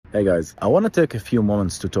Hey guys, I want to take a few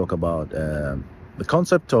moments to talk about the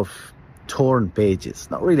concept of torn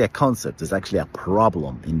pages. Not really a concept, it's actually a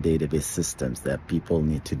problem in database systems that people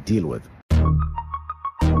need to deal with.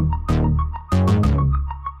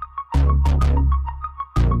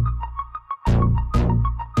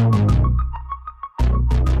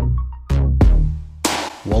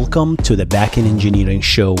 Welcome to the Backend Engineering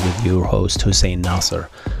Show with your host Hussein Nasser.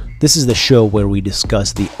 This is the show where we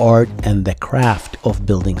discuss the art and the craft of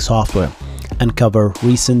building software and cover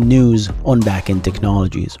recent news on backend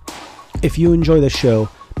technologies. If you enjoy the show,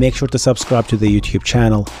 make sure to subscribe to the YouTube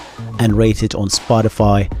channel and rate it on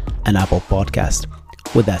Spotify and Apple Podcast.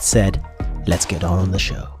 With that said, let's get on the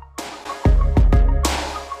show.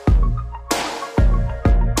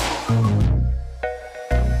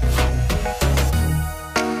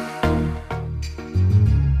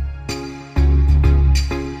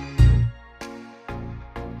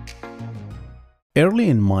 Early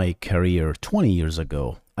in my career, 20 years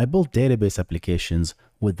ago, I built database applications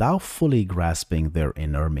without fully grasping their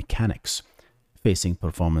inner mechanics, facing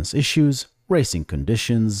performance issues, racing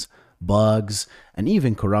conditions, bugs, and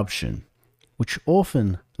even corruption, which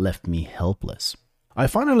often left me helpless. I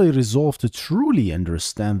finally resolved to truly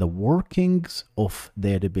understand the workings of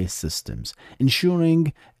database systems,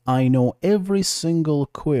 ensuring I know every single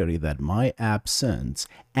query that my app sends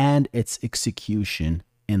and its execution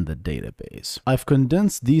in the database. I've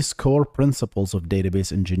condensed these core principles of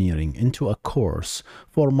database engineering into a course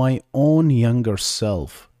for my own younger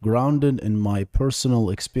self, grounded in my personal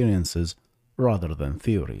experiences rather than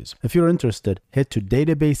theories. If you're interested, head to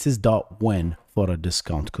databases.win for a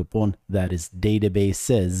discount coupon. That is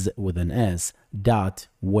databases with an S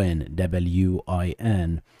 .win,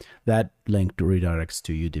 W-I-N. That link redirects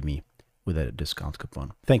to Udemy with a discount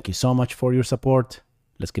coupon. Thank you so much for your support.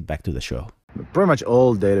 Let's get back to the show. Pretty much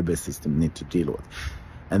all database systems need to deal with.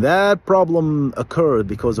 And that problem occurred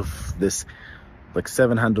because of this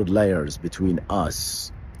 700 layers between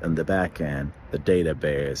us and the backend, the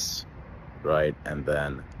database, right? And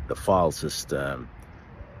then the file system,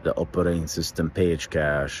 the operating system page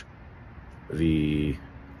cache, finally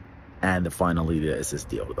the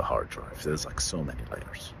SSD or the hard drive. There's so many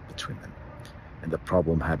layers between them. And the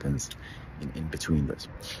problem happens in between this.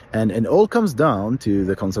 And it all comes down to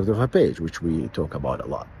the concept of a page, which we talk about a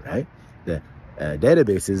lot, right? The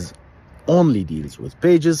databases only deals with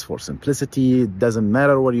pages for simplicity. It doesn't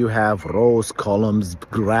matter what you have, rows, columns,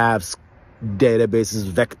 graphs, databases,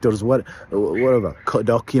 vectors, whatever,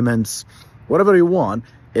 documents, whatever you want,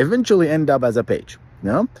 eventually end up as a page,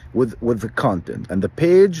 with the content. And the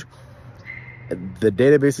page, the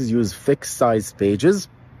databases use fixed size pages.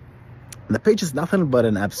 The page is nothing but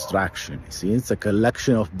an abstraction. You see, it's a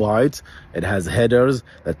collection of bytes. It has headers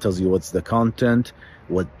that tells you what's the content,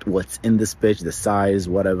 what's in this page, the size,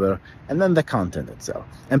 whatever, and then the content itself.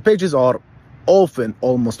 And pages are often,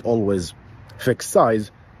 almost always, fixed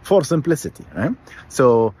size for simplicity, right?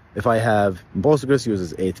 So if I have, Postgres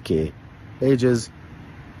uses 8K pages,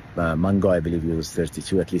 Mongo, I believe, uses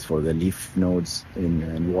 32, at least for the leaf nodes in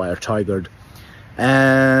WireTigered.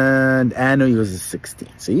 And Anno uses 16.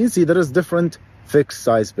 So you see there is different fixed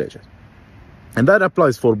size pages. And that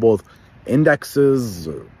applies for both indexes,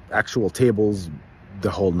 actual tables,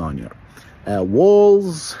 the whole 9 yards.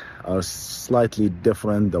 Walls are slightly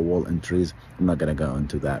different, the wall entries. I'm not going to go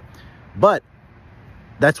into that. But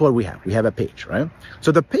that's what we have. We have a page, right?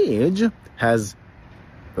 So the page has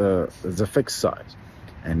is a fixed size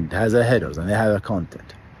and has a headers and they have a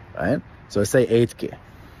content, right? So I say 8K.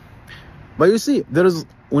 But you see, there is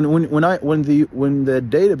when the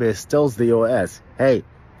database tells the OS, hey,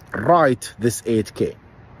 write this 8K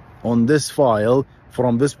on this file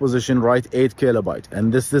from this position, write 8 kilobyte,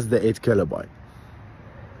 and this is the 8 kilobyte.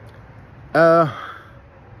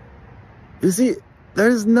 You see,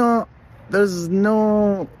 there's no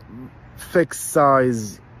fixed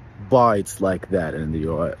size bytes like that in the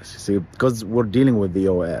OS. You see, because we're dealing with the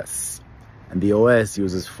OS. And the OS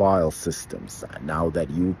uses file systems. Now that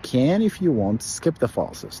you can, if you want, skip the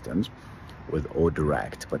file systems with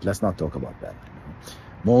ODirect, but let's not talk about that.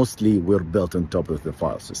 Mostly we're built on top of the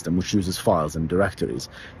file system, which uses files and directories,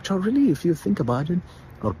 which are really, if you think about it,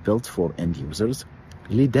 are built for end users.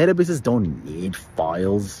 Really, databases don't need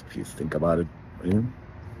files, if you think about it,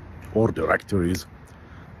 or directories.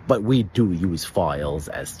 But we do use files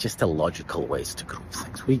as just a logical ways to group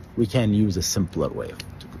things. We can use a simpler way of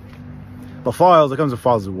But files, it comes with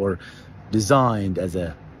files that were designed as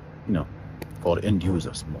for end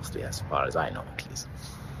users mostly, as far as I know at least.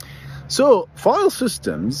 So file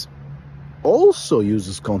systems also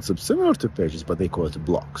uses concepts similar to pages, but they call it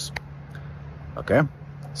blocks. Okay,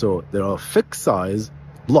 so there are fixed size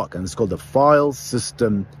block, and it's called the file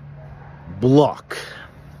system block.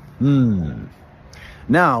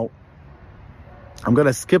 Now, I'm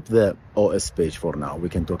gonna skip the OS page for now. We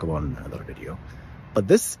can talk about it in another video. But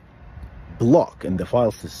this block in the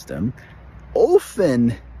file system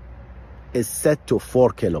often is set to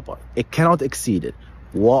 4 kilobyte. It cannot exceed it.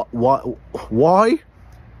 Why?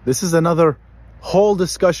 This is another whole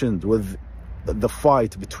discussion with the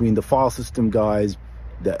fight between the file system guys,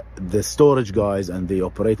 the storage guys, and the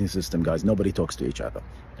operating system guys. Nobody talks to each other.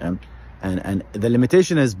 And the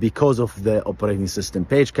limitation is because of the operating system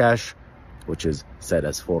page cache, which is set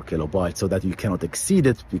as 4 kilobytes, so that you cannot exceed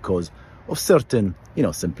it because of certain,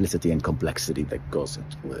 simplicity and complexity that goes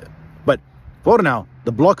into it. But for now,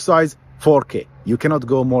 the block size, 4K. You cannot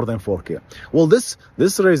go more than 4K. Well, this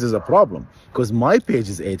raises a problem because my page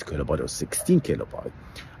is 8 kilobyte or 16 kilobyte.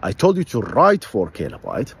 I told you to write 4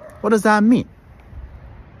 kilobyte. What does that mean?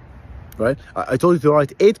 Right? I told you to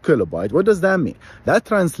write 8 kilobyte. What does that mean? That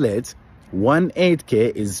translates 1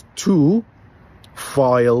 8K is 2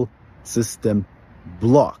 file system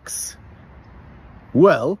blocks.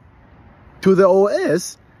 Well, to the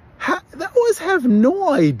OS, the OS have no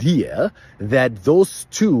idea that those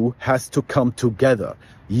two has to come together.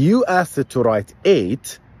 You asked it to write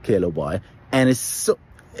 8 kilobyte, and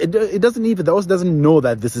it doesn't even, the OS doesn't know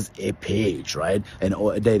that this is a page, right? A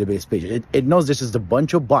database page. It knows this is a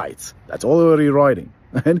bunch of bytes. That's all you're writing.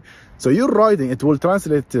 Right? So you're writing, it will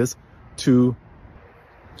translate this to,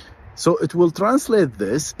 so it will translate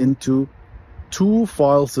this into 2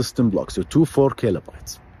 file system blocks, so 2 4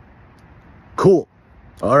 kilobytes. Cool.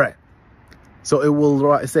 All right. So it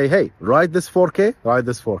will say, hey, write this 4K, write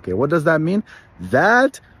this 4K. What does that mean?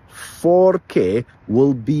 That 4K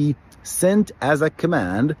will be sent as a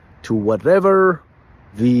command to whatever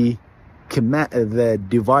the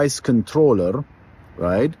device controller,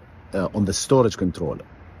 right, on the storage controller.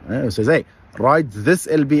 Right? It says, hey, write this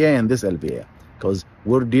LBA and this LBA, because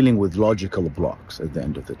we're dealing with logical blocks at the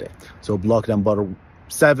end of the day. So block number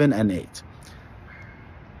 7 and 8.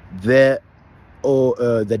 The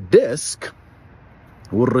disk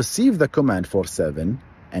will receive the command for 7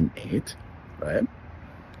 and 8, right?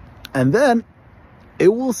 And then it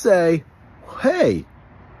will say, hey,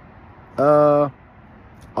 I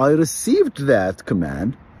received that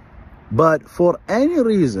command, but for any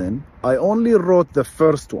reason, I only wrote the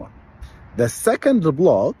first one. The second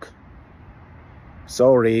block,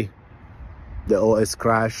 sorry, the OS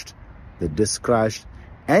crashed, the disk crashed,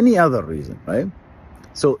 any other reason, right?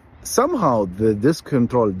 So somehow the disk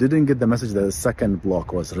control didn't get the message that the second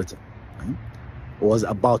block was written, right? Was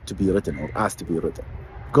about to be written or asked to be written.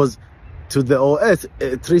 Because to the OS,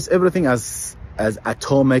 it treats everything as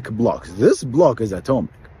atomic blocks. This block is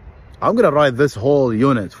atomic. I'm going to write this whole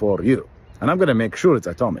unit for you, and I'm going to make sure it's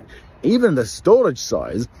atomic. Even the storage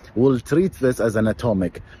size will treat this as an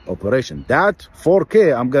atomic operation. That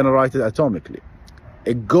 4K, I'm going to write it atomically.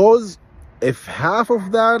 It goes, if half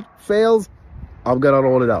of that fails, I'm going to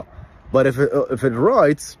roll it out. But if it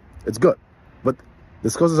writes, it's good. But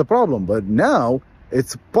this causes a problem. But now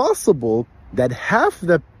it's possible that half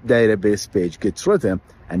the database page gets written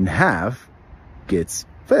and half gets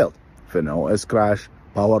failed. If an OS crash,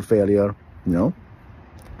 power failure,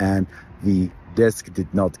 and the disk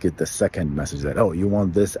did not get the second message that, oh, you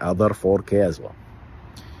want this other 4K as well.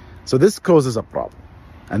 So this causes a problem.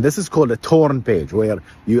 And this is called a torn page, where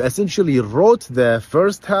you essentially wrote the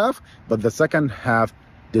first half, but the second half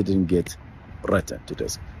didn't get written to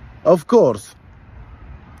disk. Of course,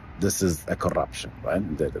 this is a corruption, right,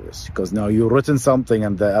 in database, because now you've written something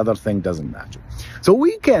and the other thing doesn't match. So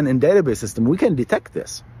we can, in database system, we can detect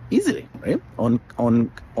this easily, right? On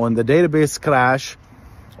the database crash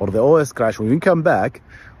or the OS crash, when we come back,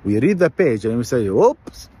 we read the page and we say,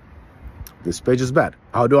 oops, this page is bad.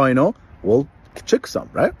 How do I know? Well, checksum,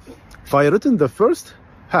 right? If I written the first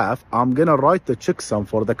half, I'm gonna write the checksum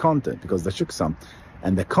for the content, because the checksum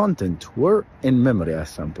and the content were in memory at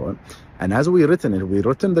some point. And as we written it, we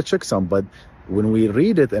written the checksum, but when we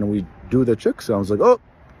read it and we do the checksum, it's like, oh,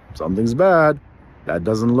 something's bad. That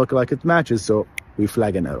doesn't look like it matches, so we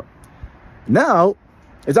flag an error. Now,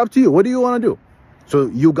 it's up to you. What do you want to do? So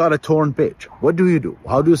you got a torn page. What do you do?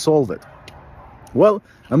 How do you solve it? Well,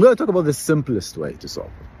 I'm going to talk about the simplest way to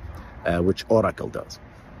solve it, which Oracle does.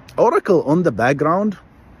 Oracle on the background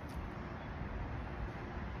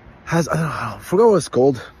has, I forgot what it's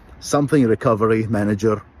called, something recovery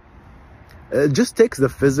manager. It just takes the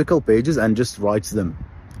physical pages and just writes them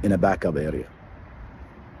in a backup area.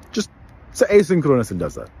 Just, it's asynchronous, it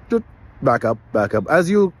does that. Just backup. As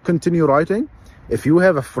you continue writing, if you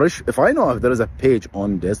have if I know if there is a page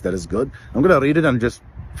on this that is good, I'm going to read it and just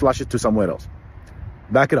flush it to somewhere else.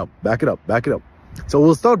 back it up, back it up, back it up. So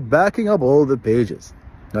we'll start backing up all the pages,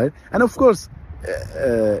 right? And of course,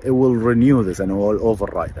 it will renew this and it will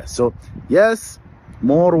overwrite this. So yes,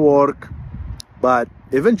 more work, but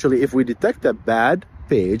eventually if we detect a bad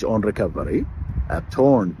page on recovery, a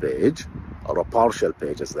torn page or a partial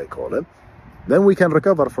page as they call it, then we can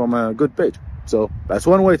recover from a good page. So that's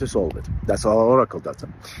one way to solve it. That's how Oracle does it.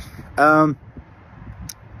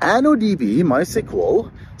 InnoDB,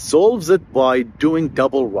 MySQL, solves it by doing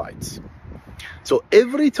double writes. So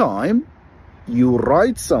every time you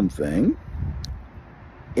write something,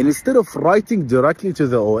 instead of writing directly to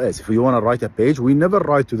the OS, if we want to write a page, we never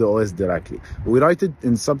write to the OS directly. We write it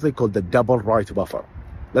in something called the double write buffer.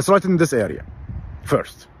 Let's write it in this area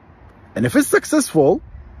first. And if it's successful,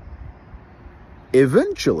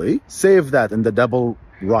 eventually save that in the double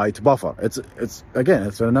write buffer. It's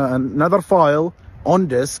another file on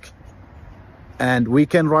disk, and we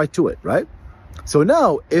can write to it, right? So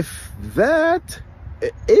now, if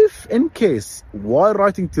in case while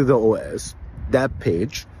writing to the OS, that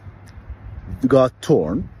page got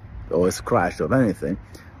torn, the OS crashed or anything,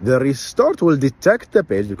 the restart will detect the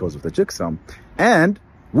page because of the checksum, and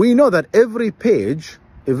we know that every page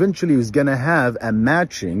eventually is gonna have a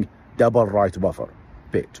matching double write buffer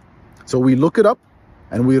page. So we look it up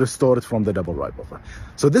and we restore it from the double write buffer.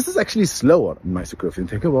 So this is actually slower in MySQL if you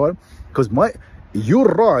think about it, because your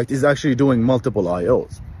write is actually doing multiple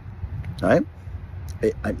IOs, right?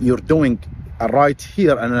 You're doing a write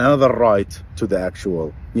here and another write to the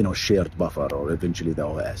actual, shared buffer or eventually the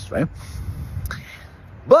OS, right?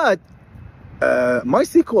 But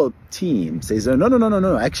MySQL team says,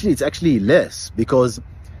 no. Actually, it's actually less, because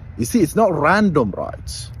you see, it's not random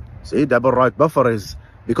writes. See, double write buffer is,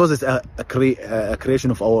 because it's a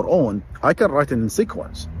creation of our own, I can write it in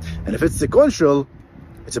sequence. And if it's sequential,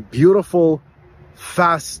 it's a beautiful,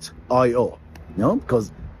 fast IO,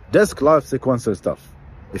 because disk live sequencer stuff.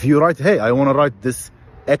 If you write, hey, I want to write this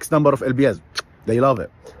X number of LBAs, they love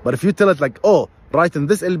it. But if you tell it like, oh, write in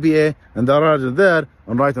this LBA and then write in there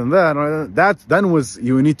and write in there,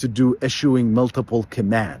 you need to do issuing multiple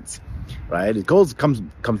commands, right? It comes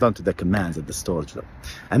down to the commands at the storage level.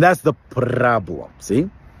 And that's the problem, see?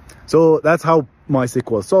 So that's how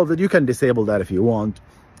MySQL solves it. You can disable that if you want.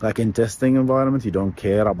 Like in testing environment, you don't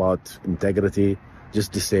care about integrity,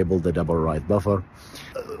 just disable the double write buffer.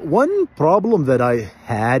 One problem that I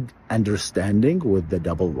had understanding with the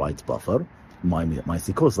double write buffer,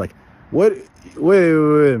 MySQL is like, wait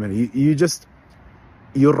a minute,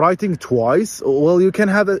 you're writing twice. Well,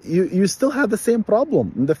 you still have the same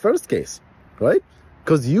problem in the first case, right?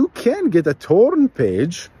 Because you can get a torn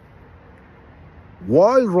page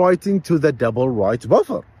while writing to the double write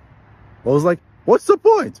buffer. I was like, what's the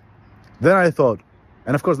point? Then I thought,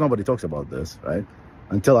 and of course nobody talks about this, right?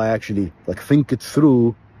 Until I actually think it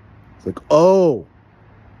through. It's like, oh,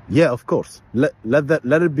 yeah, of course. Let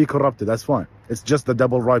it be corrupted. That's fine. It's just the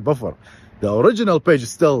double write buffer. The original page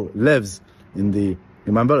still lives in the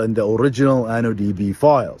original InnoDB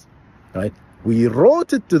files, right? We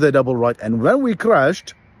wrote it to the double write, and when we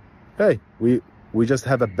crashed, hey, we just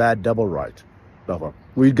have a bad double write buffer.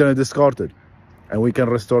 We're gonna discard it, and we can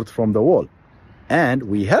restore it from the wall. And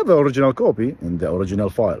we have the original copy in the original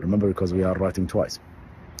file. Remember, because we are writing twice.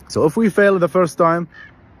 So if we fail the first time,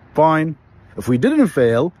 fine. If we didn't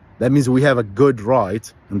fail, that means we have a good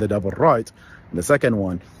write in the double write. And the second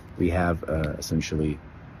one, we have essentially,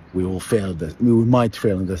 we might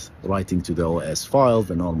fail in this writing to the OS files,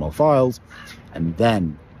 the normal files, and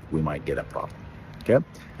then we might get a problem, okay?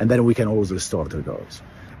 And then we can always restore to those.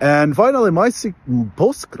 And finally,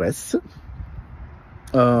 Postgres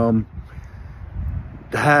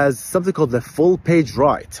has something called the full page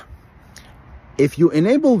write. If you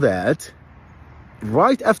enable that,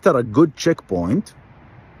 right after a good checkpoint,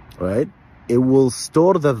 right, it will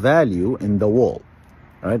store the value in the wall,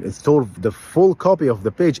 right? It stores the full copy of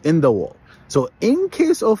the page in the wall. So in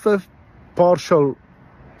case of a partial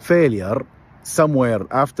failure somewhere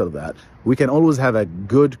after that, we can always have a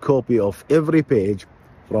good copy of every page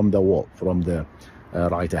from the wall, from the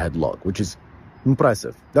write ahead log, which is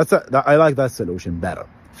impressive. I like that solution better,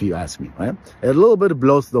 if you ask me, right? A little bit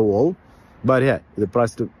blows the wall, but yeah, the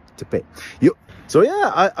price to pay. So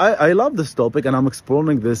yeah, I love this topic, and I'm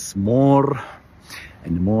exploring this more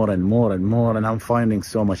and more, and I'm finding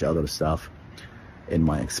so much other stuff in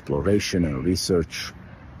my exploration and research.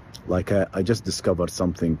 Like I just discovered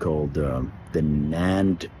something called the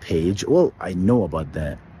NAND page. Well, I know about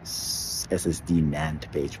the SSD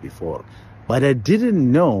NAND page before, but I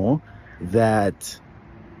didn't know that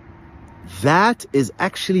is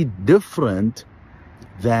actually different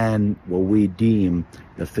than what we deem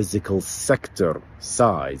the physical sector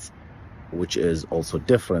size, which is also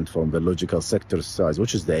different from the logical sector size,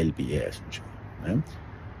 which is the LBA. Okay?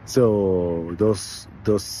 So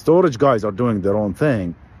those storage guys are doing their own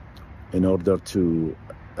thing in order to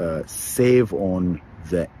save on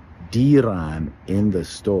the DRAM in the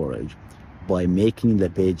storage by making the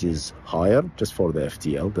pages higher, just for the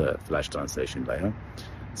FTL, the flash translation layer.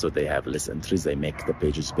 So they have less entries, they make the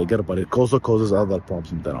pages bigger, but it also causes other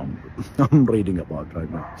problems that I'm reading about right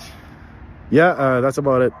now. Yeah, that's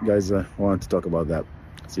about it, guys. I wanted to talk about that.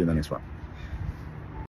 See you in the next one.